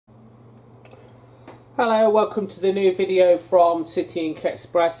Hello, welcome to the new video from City Ink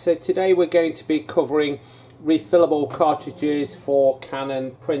Express. So today we're going to be covering refillable cartridges for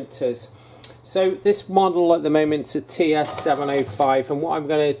Canon printers. So this model at the moment is a TS705, and what I'm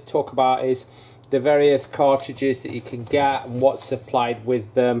going to talk about is the various cartridges that you can get and what's supplied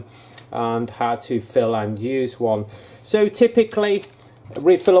with them and how to fill and use one. So typically a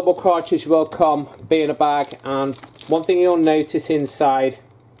refillable cartridge will be in a bag, and one thing you'll notice inside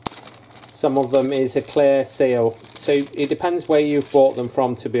some of them is a clear seal. So it depends where you've bought them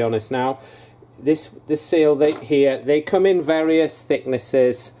from, to be honest. Now this seal they come in various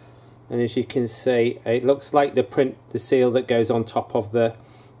thicknesses, and as you can see it looks like the seal that goes on top of the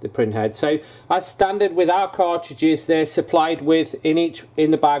print head. So as standard with our cartridges, they're supplied with in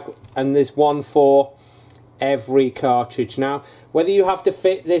the bag, and there's one for every cartridge. Now whether you have to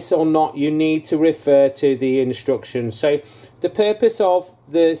fit this or not, you need to refer to the instructions. So the purpose of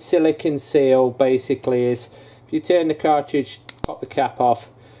the silicone seal basically is, if you turn the cartridge, pop the cap off,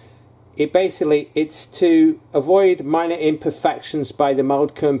 it's to avoid minor imperfections by the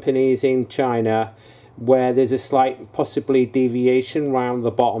mold companies in China, where there's a slight possibly deviation around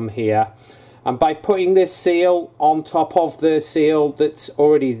the bottom here, and by putting this seal on top of the seal that's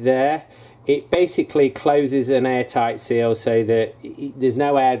already there, it basically closes an airtight seal so that there's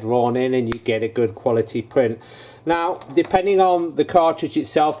no air drawn in and you get a good quality print. Now depending on the cartridge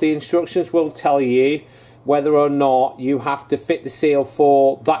itself, the instructions will tell you whether or not you have to fit the seal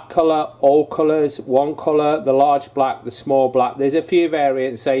for that colour, all colours, one colour, the large black, the small black. There's a few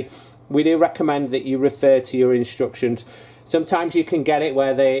variants, so we do recommend that you refer to your instructions. Sometimes you can get it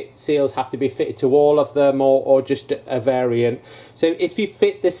where the seals have to be fitted to all of them, or just a variant. So if you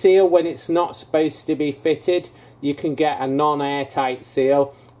fit the seal when it's not supposed to be fitted, you can get a non-airtight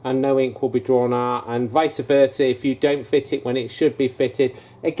seal and no ink will be drawn out, and vice versa. If you don't fit it when it should be fitted,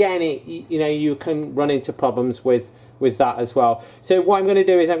 again you can run into problems with that as well. So what I'm going to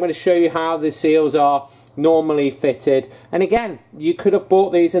do is I'm going to show you how the seals are normally fitted, and again you could have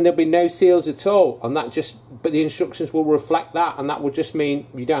bought these and there'll be no seals at all, and but the instructions will reflect that, and that will just mean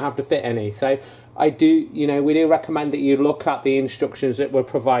you don't have to fit any. So we do recommend that you look at the instructions that were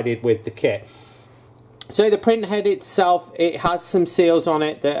provided with the kit. So the print head itself, it has some seals on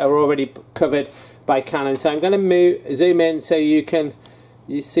it that are already covered by Canon. So I'm going to zoom in so you can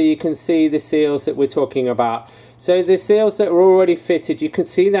see the seals that we're talking about. So the seals that are already fitted, you can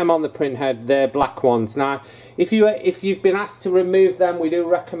see them on the print head. They're black ones. Now if you've been asked to remove them, we do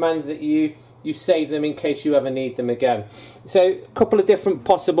recommend that you save them in case you ever need them again. So a couple of different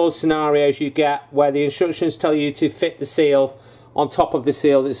possible scenarios you get where the instructions tell you to fit the seal on top of the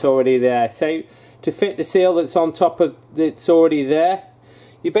seal that's already there. So to fit the seal that's on top of that's already there,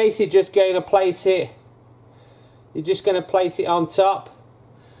 you're basically just going to place it. You're just going to place it on top,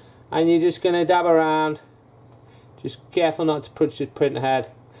 and you're just going to dab around. Just careful not to punch the print head.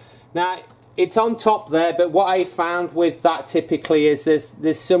 Now it's on top there, but what I found with that typically is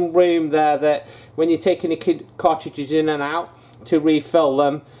there's some room there that when you're taking the cartridges in and out to refill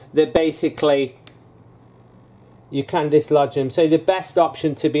them, that basically you can dislodge them. So the best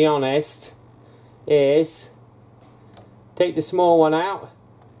option, to be honest, is take the small one out,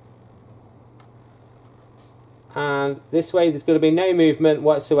 and this way there's going to be no movement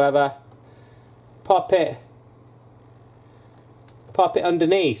whatsoever. Pop it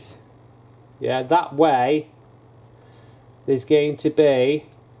underneath. Yeah, that way there's going to be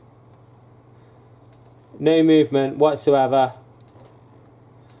no movement whatsoever,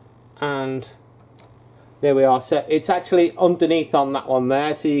 and there we are. So it's actually underneath on that one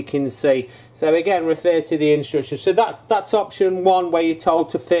there, so you can see. So again, refer to the instructions. So that's option one, where you're told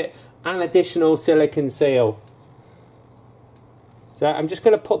to fit an additional silicone seal. So I'm just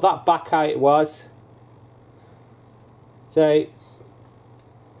going to put that back how it was. So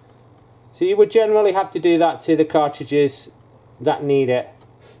you would generally have to do that to the cartridges that need it.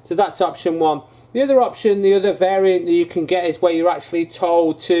 So that's option one. The other option, the other variant that you can get, is where you're actually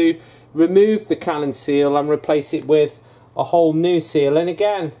told to remove the Canon seal and replace it with a whole new seal. And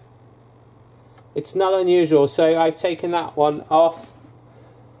again, it's not unusual. So I've taken that one off,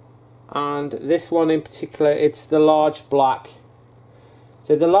 and this one in particular, it's the large black.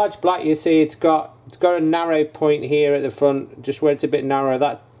 So the large black, you see it's got a narrow point here at the front, just where it's a bit narrow.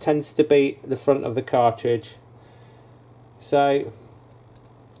 That tends to be the front of the cartridge. So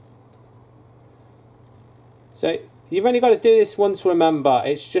you've only got to do this once, remember.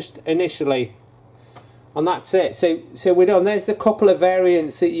 It's just initially, and that's it. So we're done. There's a couple of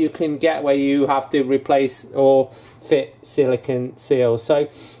variants that you can get where you have to replace or fit silicone seals. So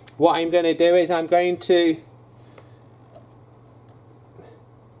what I'm going to do is I'm going to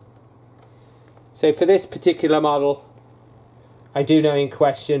So for this particular model, I do know in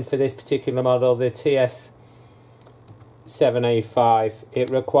question for this particular model, the TS7A5,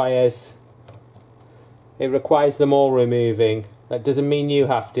 it requires them all removing. That doesn't mean you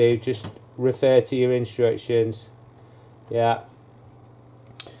have to, just refer to your instructions. Yeah.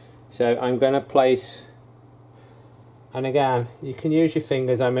 So I'm going to place, and again, you can use your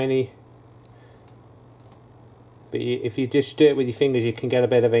fingers, but if you just do it with your fingers, you can get a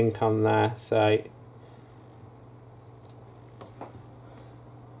bit of ink on there. So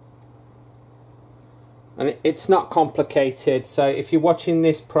and it's not complicated. So if you're watching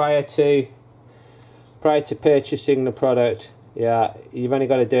this prior to purchasing the product, yeah, you've only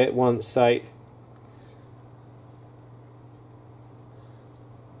got to do it once. So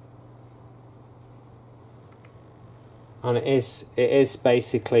and it is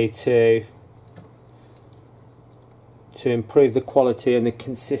basically to improve the quality and the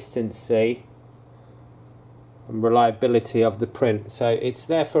consistency and reliability of the print. So it's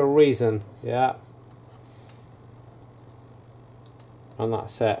there for a reason, yeah. And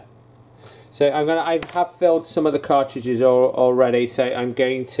that's it. So I have filled some of the cartridges already. So I'm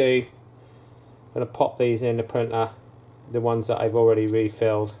going to pop these in the printer, the ones that I've already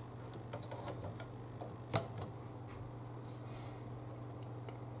refilled.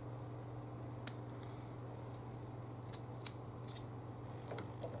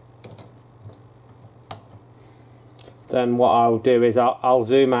 Then what I'll do is I'll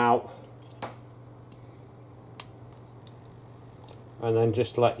zoom out and then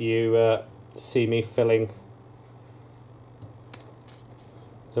just let you see me filling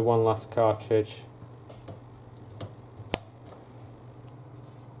the one last cartridge.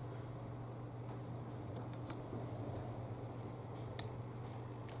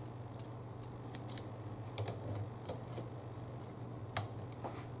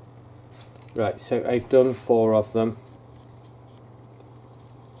 Right, so I've done 4 of them.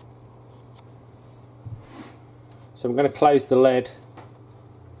 So I'm going to close the lid.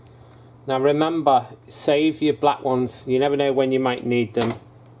 Now remember, save your black ones. You never know when you might need them.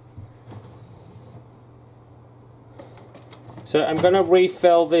 So I'm going to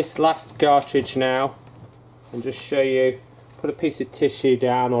refill this last cartridge now and just show you. Put a piece of tissue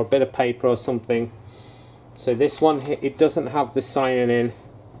down or a bit of paper or something. So this one, it doesn't have the sign in.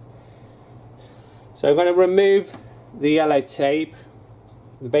 So I'm going to remove the yellow tape.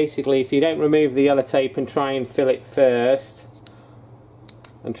 Basically, if you don't remove the yellow tape and try and fill it first,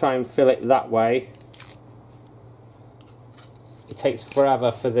 and try and fill it that way, it takes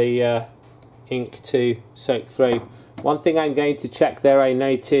forever for the ink to soak through. One thing I'm going to check there, I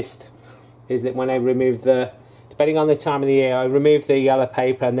noticed, is that when I removed depending on the time of the year, I removed the yellow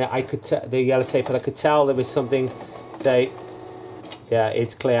paper and I could tell there was something. So yeah,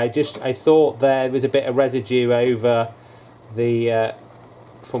 it's clear. I thought there was a bit of residue over the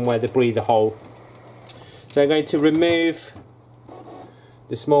from where the breather hole. So I'm going to remove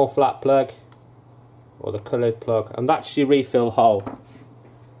the small flat plug or the coloured plug, and that's your refill hole.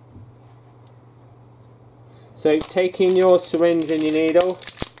 So taking your syringe and your needle,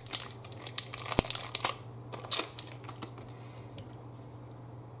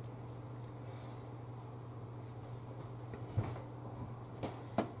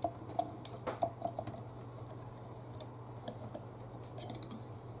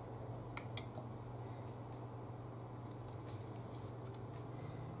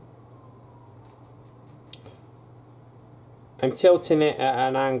 I'm tilting it at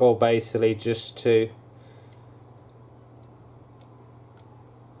an angle basically just to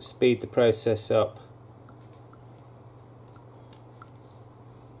speed the process up.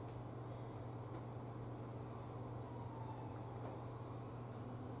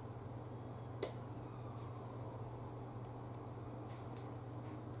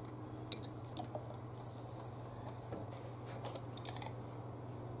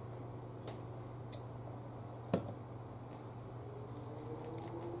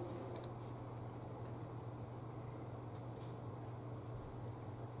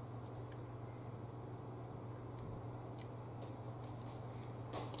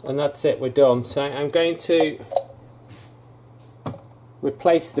 And that's it, we're done. So I'm going to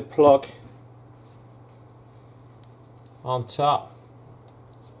replace the plug on top.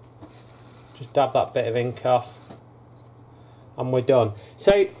 Just dab that bit of ink off and we're done.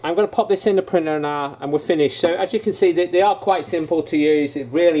 So I'm going to pop this in the printer now and we're finished. So as you can see, they are quite simple to use.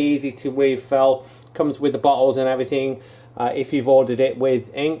 It's really easy to refill. Comes with the bottles and everything if you've ordered it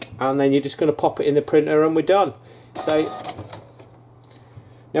with ink, and then you're just going to pop it in the printer and we're done. So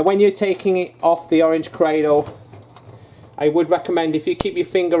now when you're taking it off the orange cradle, I would recommend if you keep your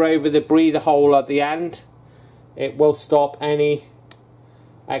finger over the breather hole at the end, it will stop any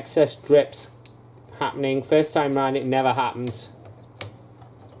excess drips happening. First time round it never happens.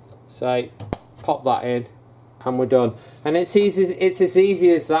 So pop that in and we're done. And it's as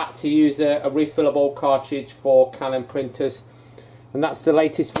easy as that to use a refillable cartridge for Canon printers. And that's the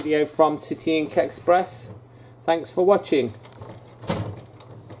latest video from City Ink Express. Thanks for watching.